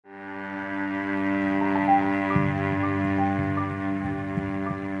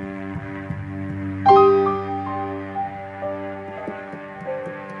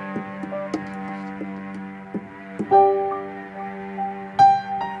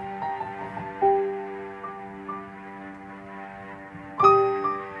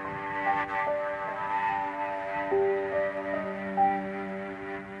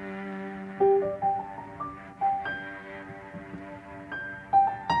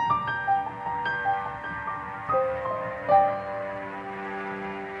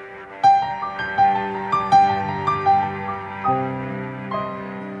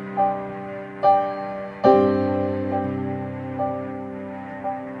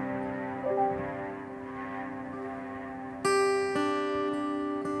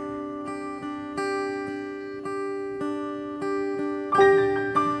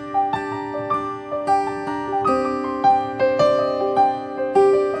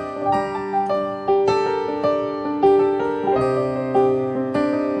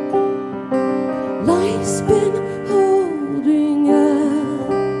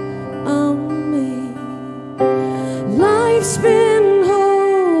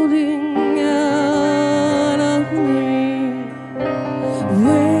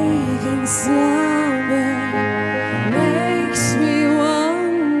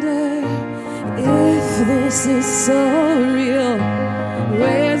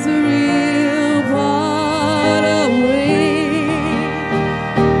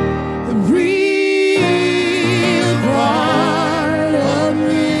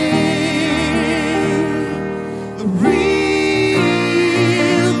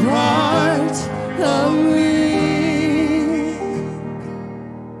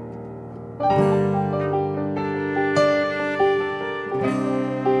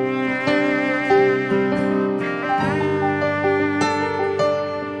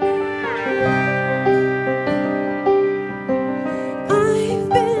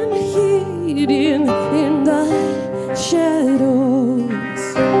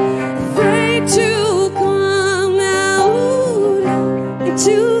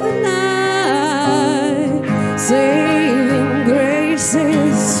into the night. Saving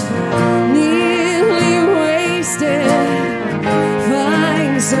graces nearly wasted.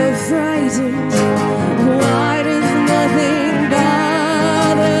 Flying so frightened. Why does nothing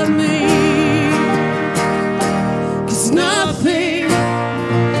bother me? 'Cause nothing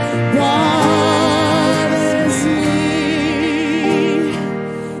bothers me.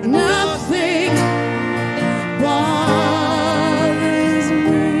 Nothing bothers me.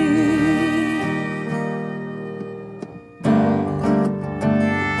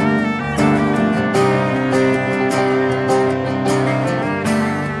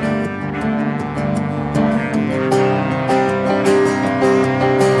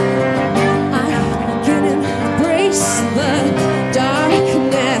 I can embrace the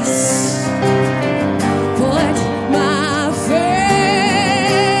darkness. Put my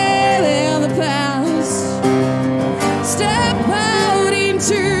faith in the past. Step out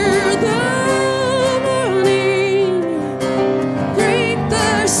into the morning. Greet the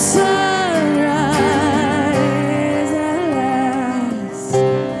sunrise at last.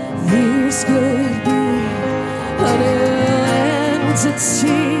 This could be a new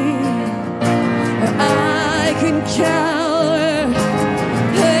entity where I can cower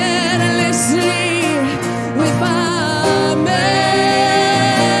endlessly with my memory,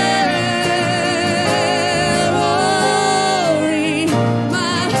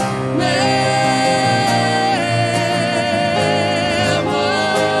 my memory,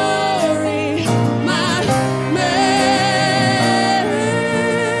 my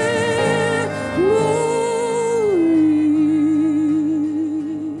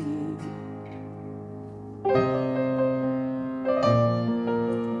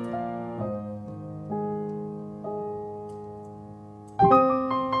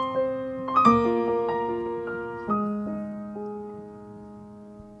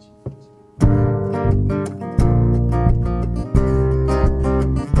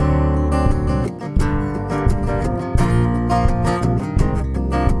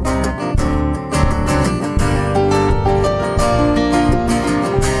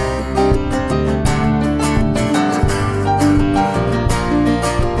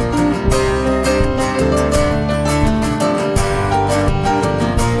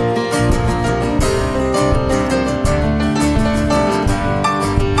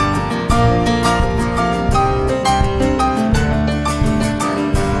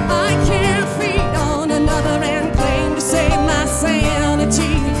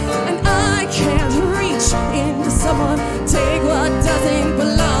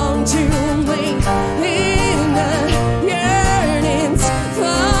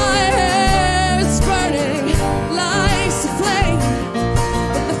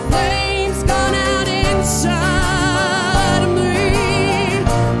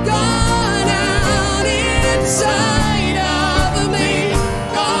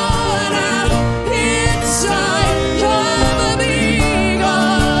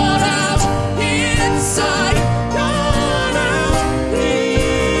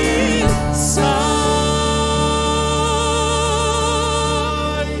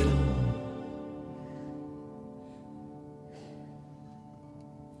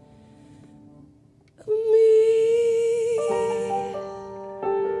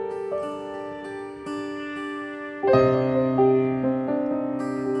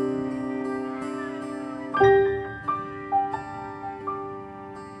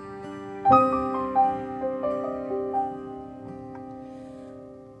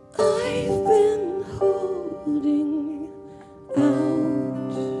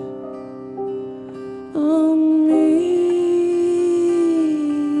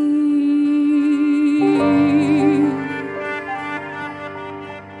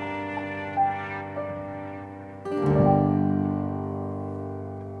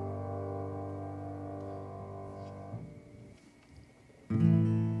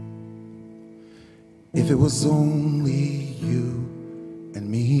If it was only you and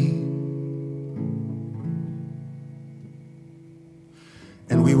me,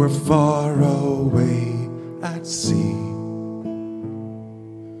 and we were far away at sea,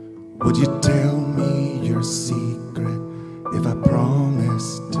 would you tell me your secret if I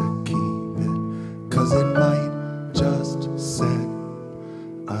promised to keep it? 'Cause it might just set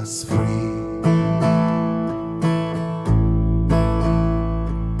us free.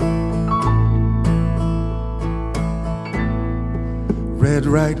 Red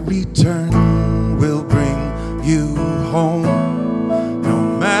right return will bring you home, no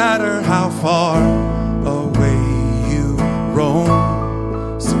matter how far away you roam.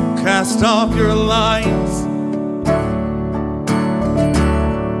 So cast off your lines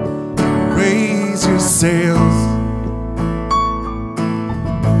sails.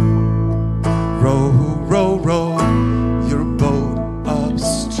 Row, row, row your boat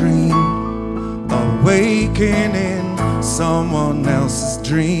upstream, awakening someone else's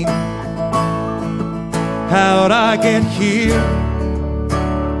dream. How'd I get here?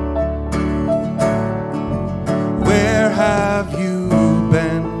 Where have you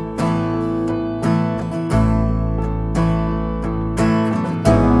been?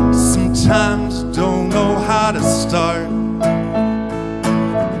 Sometimes don't know how to start.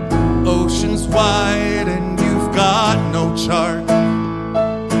 Ocean's wide and you've got no chart.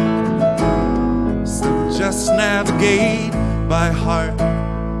 So just navigate by heart.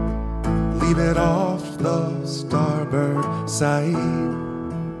 Leave it off the starboard side.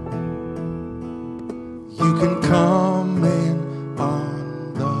 You can come in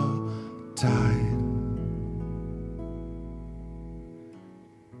on the tide.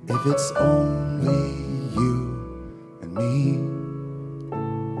 If it's only you and me,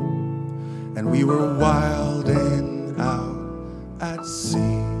 and we were wilding out at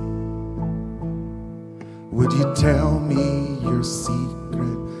sea, would you tell me your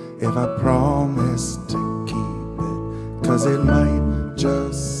secret if I promised to keep it? 'Cause it might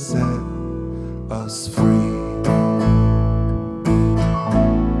just set us free.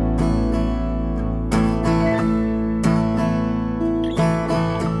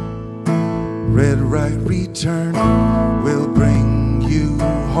 Red right return will bring you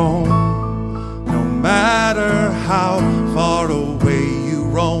home, no matter how far away you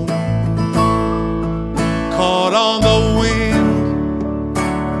roam. Caught on the wind,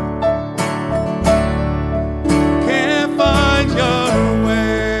 can't find your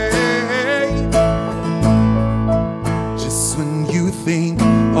way. Just when you think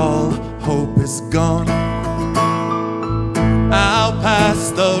all hope is gone, I'll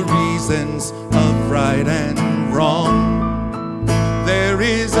pass the reasons of right and wrong. There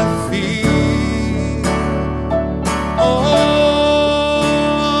is a fear, I'll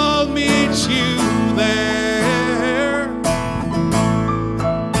meet you there.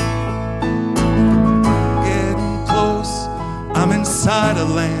 Getting close, I'm inside a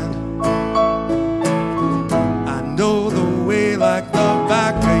land. I know the way like the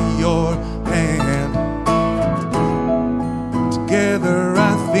back of your hand. Together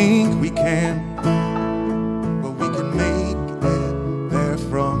I think we can, but we can make it there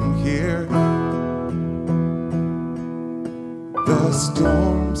from here. The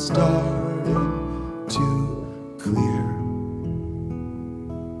storm started to clear.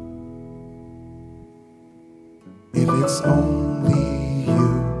 If it's only you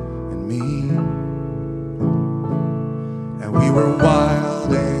and me, and we were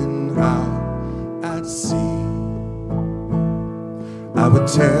wild and out at sea, I would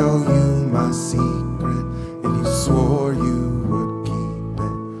tell you my secret if you swore you would keep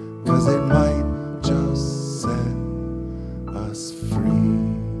it, 'cause it might just set us free.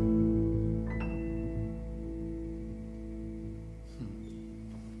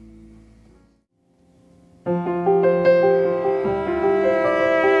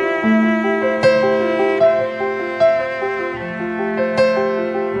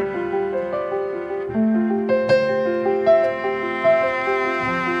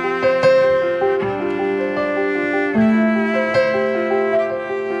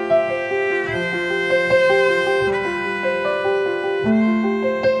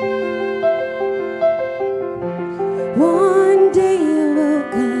 One day I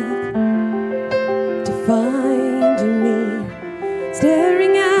woke up to find me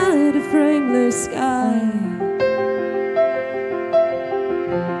staring at a frameless sky.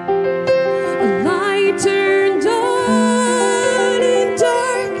 A light turned on in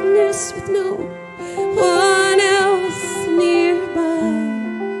darkness with no one else nearby.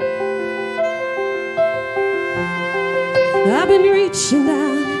 I've been reaching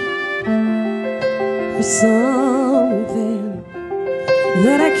out for something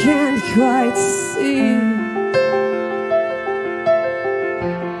that I can't quite see.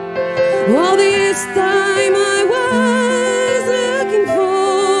 All this time I was looking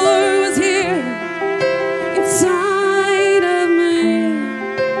for was here inside of me.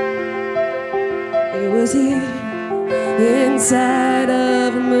 It was here inside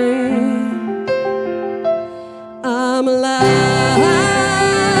of me. I'm alive.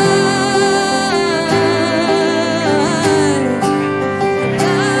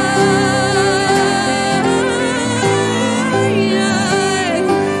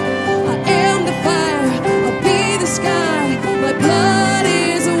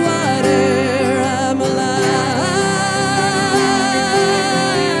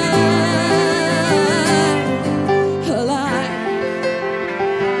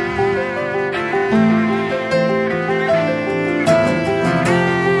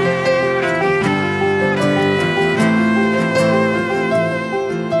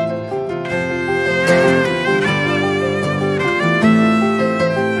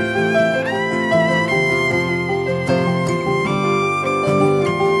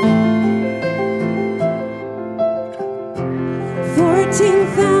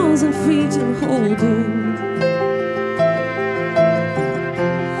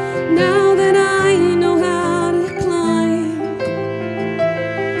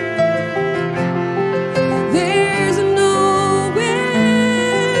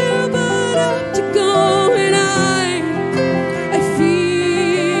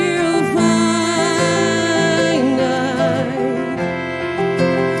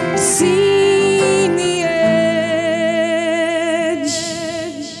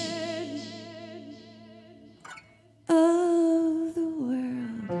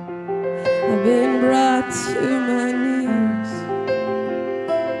 to my knees.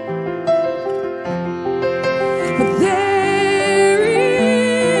 But there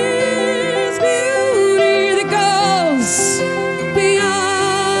is beauty that goes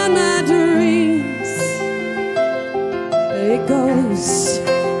beyond my dreams. It goes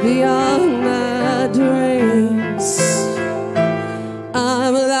beyond my dreams.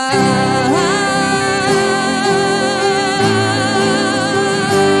 I'm alive.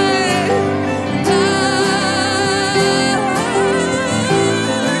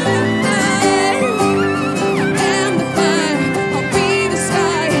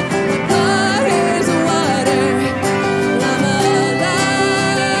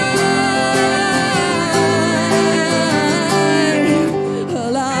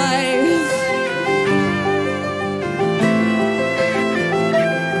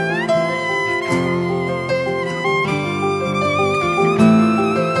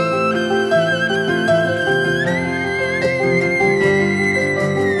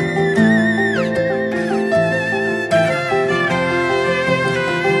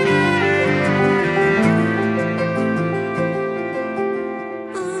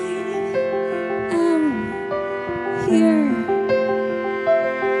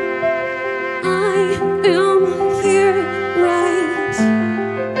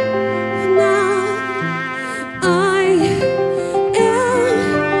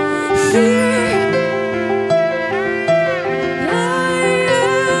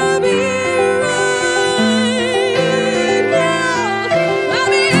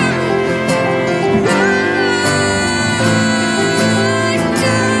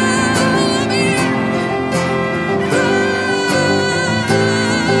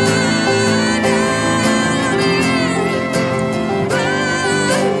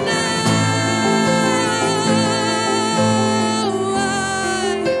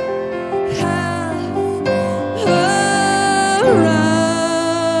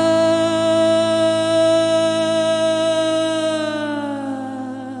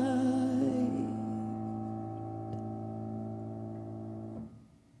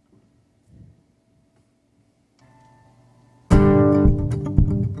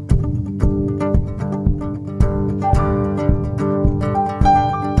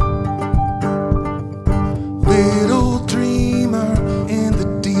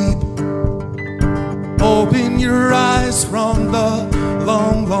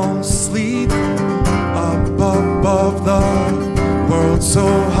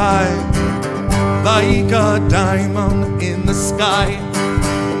 Like a diamond in the sky.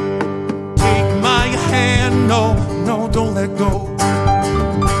 Take my hand, no, no, don't let go.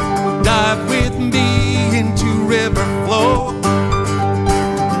 Dive with me into river flow.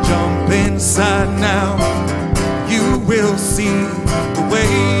 Jump inside now, you will see the way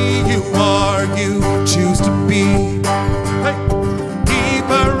you are, you choose to be. Hey.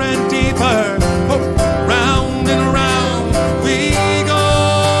 Deeper and deeper, oh, round and round we go.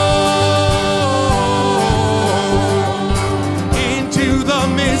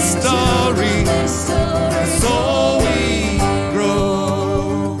 Mystery, so we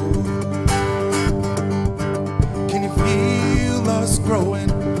grow. Can you feel us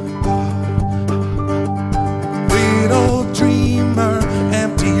growing? Little dreamer,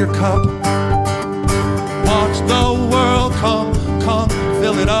 empty your cup. Watch the world come,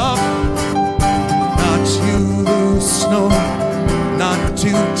 fill it up. Not too loose, no, not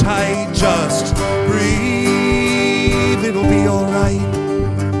too tight. Just breathe, it'll be alright.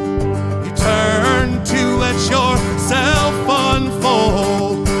 Turn to let yourself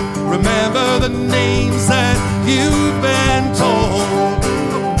unfold. Remember the names that you've been told.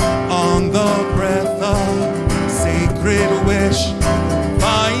 On the breath of sacred wish,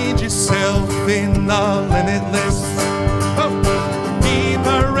 find yourself in the limitless.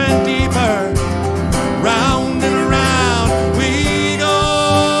 Deeper and deeper, round and round we go.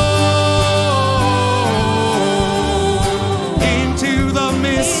 Into the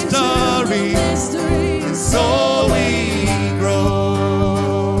mystery, so we grow.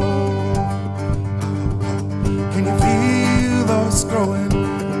 Can you feel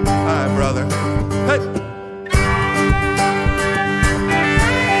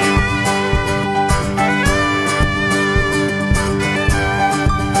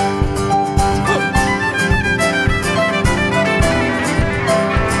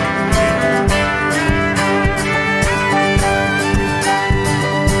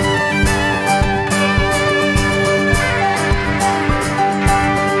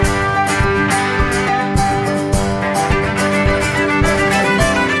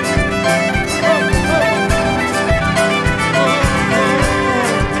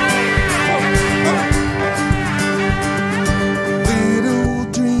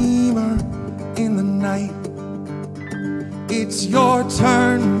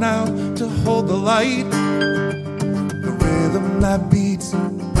learn now to hold the light. The rhythm that beats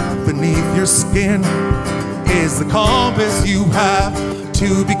beneath your skin is the compass you have to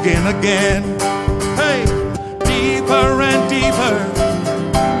begin again. Hey, deeper and deeper,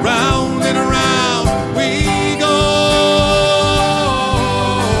 round and around we go,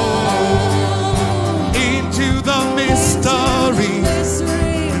 into the mystery,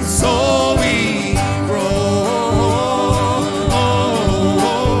 and so we grow.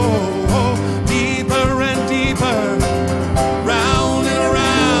 Deeper and deeper, round and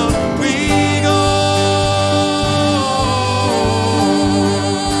around we go,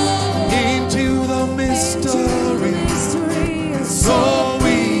 into the mystery, and so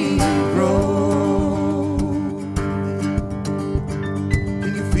we grow.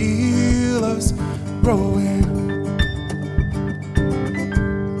 Can you feel us growing?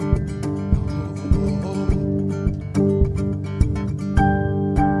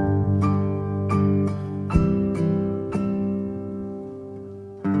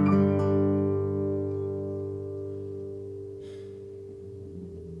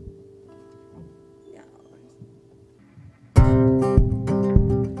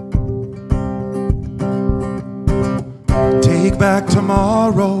 Take back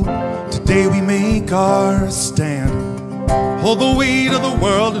tomorrow, today we make our stand. Hold the weight of the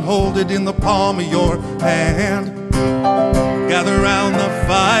world and hold it in the palm of your hand. Gather round the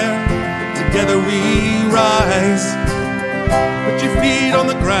fire, together we rise. Put your feet on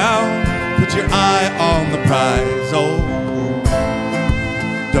the ground, put your eye on the prize. Oh,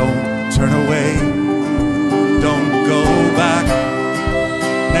 don't turn away, don't go back.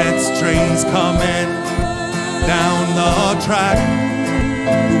 Next train's coming down the track.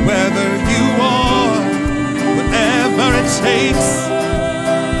 Whoever you are, whatever it takes,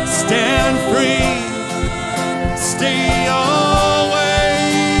 stand free, stay away.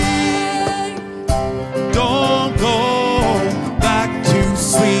 Don't go back to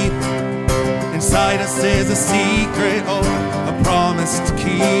sleep. Inside us is a secret, oh, a promise to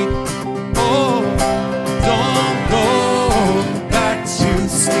keep. Oh, don't go back to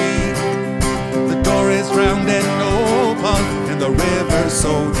sleep. The door is round and open, and the river's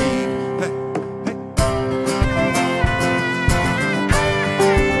so deep. Hey, hey.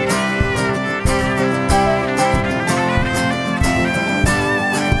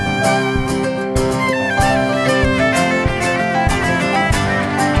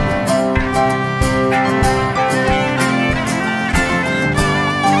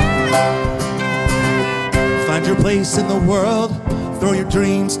 Find your place in the world, throw your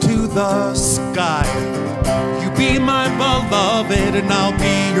dreams to the sky. You be my beloved and I'll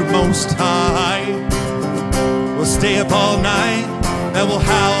be your most high. We'll stay up all night and we'll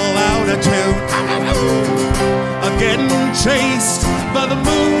howl out a tune. Getting chased by the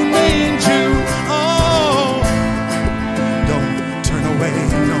moon in June. Oh, don't turn away,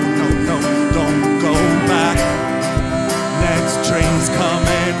 no, no, no, don't go back. Next train's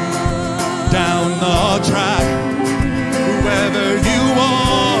coming down the track. Whoever you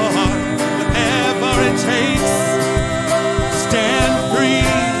are, whatever it takes, stand free,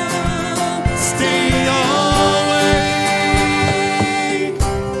 stay awake.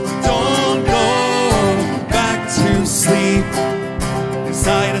 Don't go back to sleep.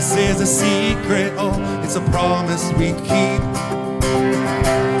 Inside us is a secret, oh, it's a promise we keep.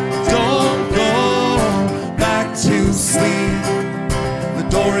 Don't go back to sleep. The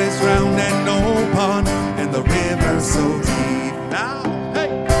door is round and open, and the river's so deep now. Hey,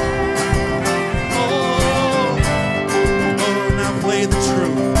 oh, now play the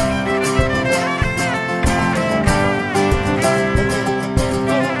truth.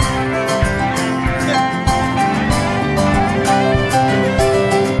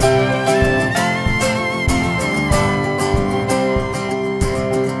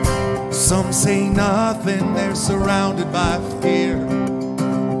 Some say nothing, they're surrounded by fear.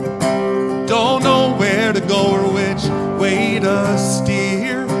 Don't know where to go or which way to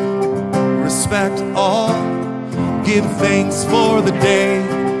steer. Respect all, give thanks for the day.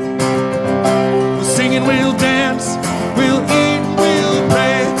 We'll sing and we'll dance, we'll eat, we'll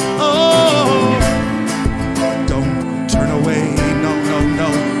pray. Oh, don't turn away, no, no, no,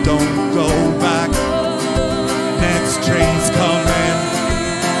 don't go back. Next train's coming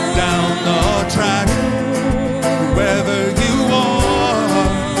down the track. Whoever you are,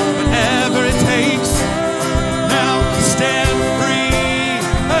 whatever it takes, now stand free.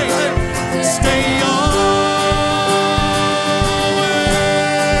 Hey, hey, stay away.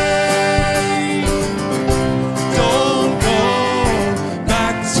 Don't go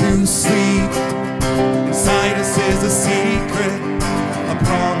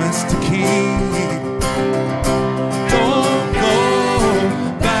promise to keep. Don't go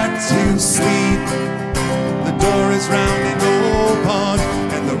back to sleep. The door is round and open,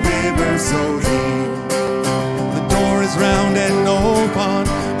 and the river's so deep. The door is round and open,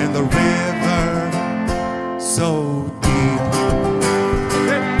 and the river so deep.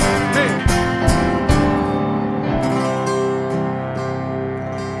 Hey, hey.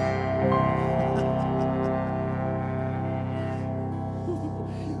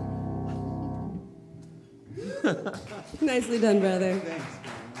 Nicely done, brother. Thanks.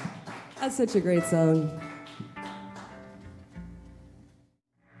 That's such a great song.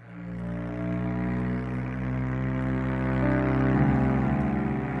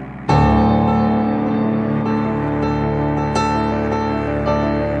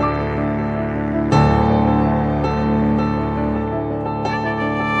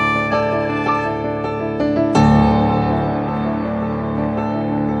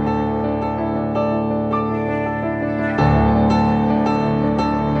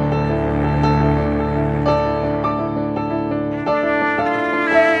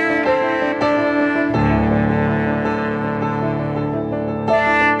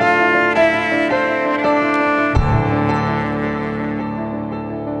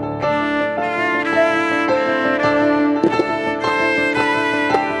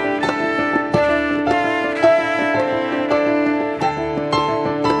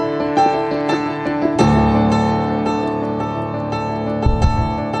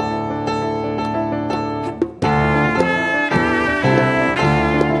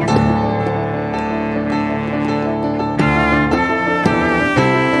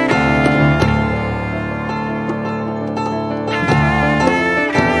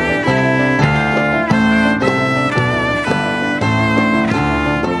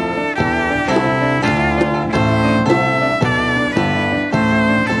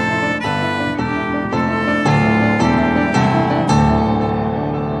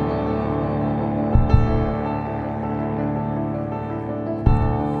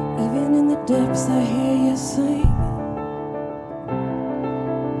 Depths I hear you sing.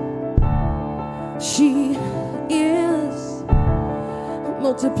 She is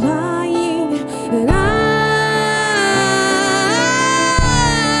multiplying, and I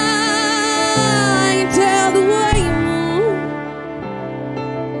can tell the way you move.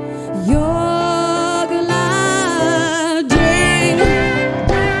 You're gliding.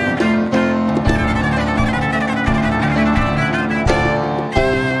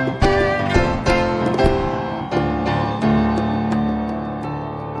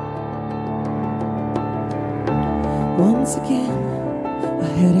 Once again, I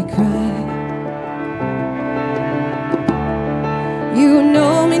heard her cry. You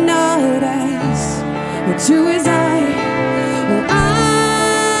know me not as true as I. Well, I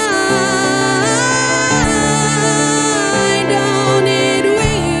don't need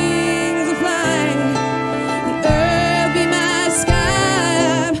wings to fly. The earth be my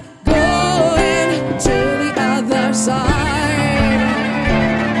sky. I'm going to the other side.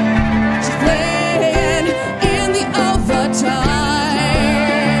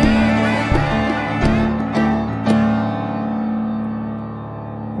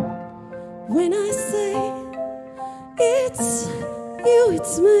 When I say it's you,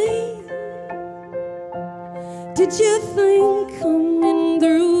 it's me, did you think coming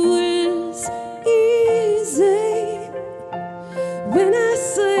through is easy? When I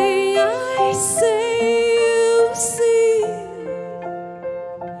say you see,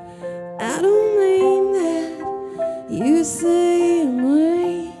 I don't mean that you see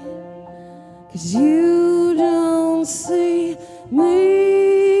me, 'cause you don't see me.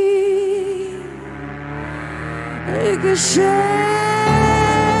 Ricochet.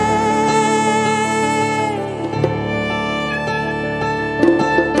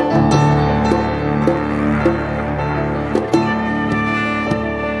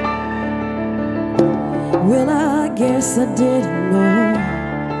 Well, I guess I didn't know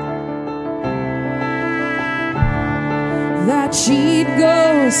that she'd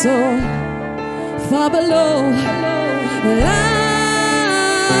go so far below.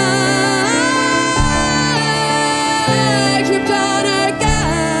 I tripped on her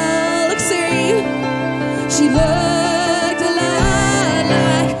galaxy. She looked a lot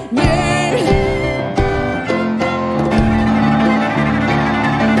like me.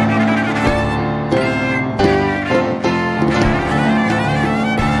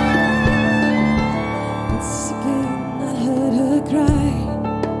 Once again I heard her cry.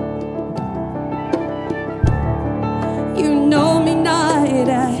 You know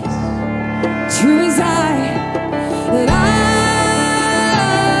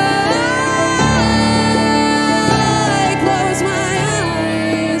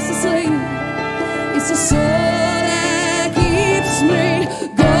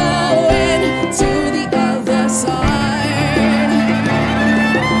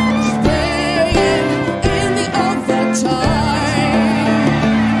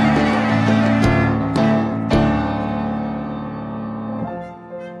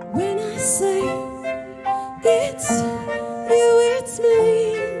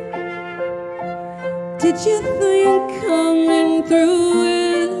Did you think coming through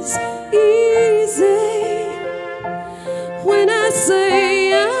is easy? When I say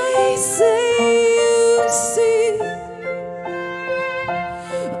you see.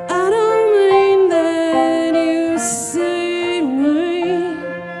 I don't mean that you see me,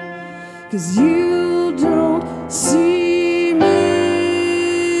 'cause you don't see me.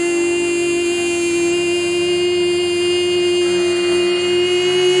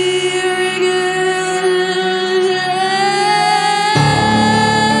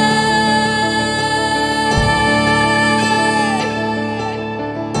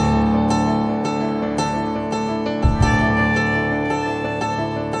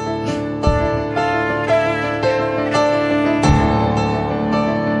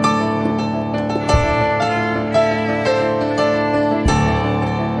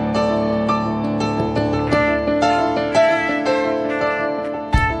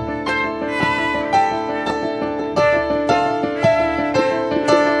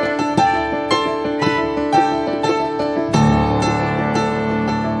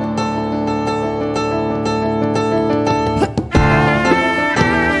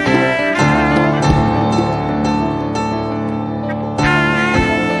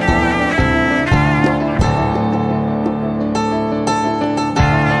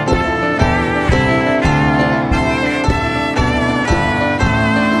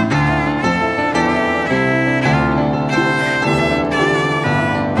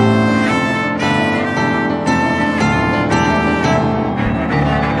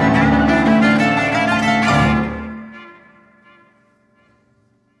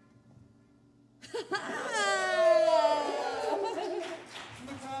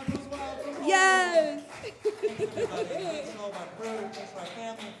 Yes.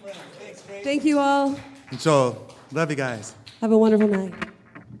 Thank you all. So, love you guys. Have a wonderful night.